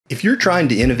If you're trying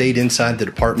to innovate inside the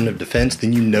Department of Defense,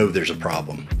 then you know there's a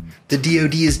problem. The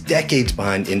DoD is decades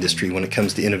behind industry when it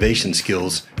comes to innovation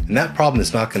skills, and that problem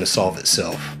is not going to solve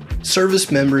itself. Service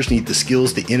members need the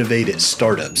skills to innovate at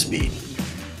startup speed.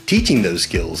 Teaching those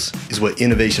skills is what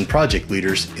Innovation Project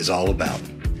Leaders is all about.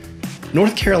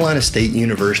 North Carolina State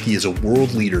University is a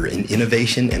world leader in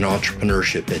innovation and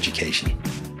entrepreneurship education.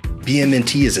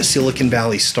 BMNT is a Silicon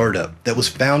Valley startup that was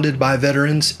founded by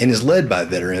veterans and is led by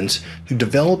veterans who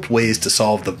developed ways to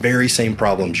solve the very same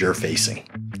problems you're facing.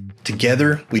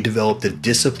 Together, we developed a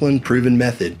disciplined, proven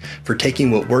method for taking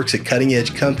what works at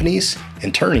cutting-edge companies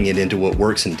and turning it into what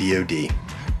works in DoD.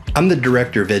 I'm the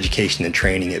Director of Education and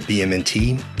Training at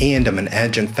BMNT, and I'm an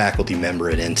adjunct faculty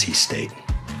member at NC State.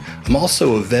 I'm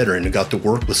also a veteran who got to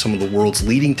work with some of the world's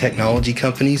leading technology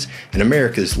companies and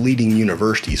America's leading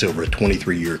universities over a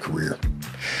 23-year career.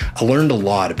 I learned a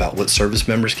lot about what service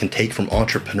members can take from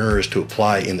entrepreneurs to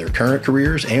apply in their current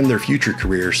careers and their future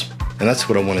careers, and that's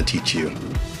what I want to teach you.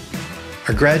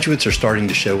 Our graduates are starting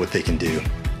to show what they can do.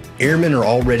 Airmen are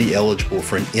already eligible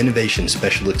for an Innovation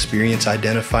Special Experience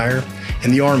Identifier,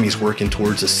 and the Army is working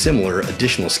towards a similar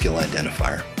additional skill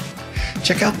identifier.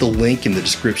 Check out the link in the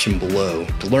description below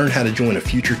to learn how to join a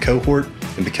future cohort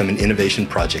and become an Innovation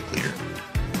Project Leader.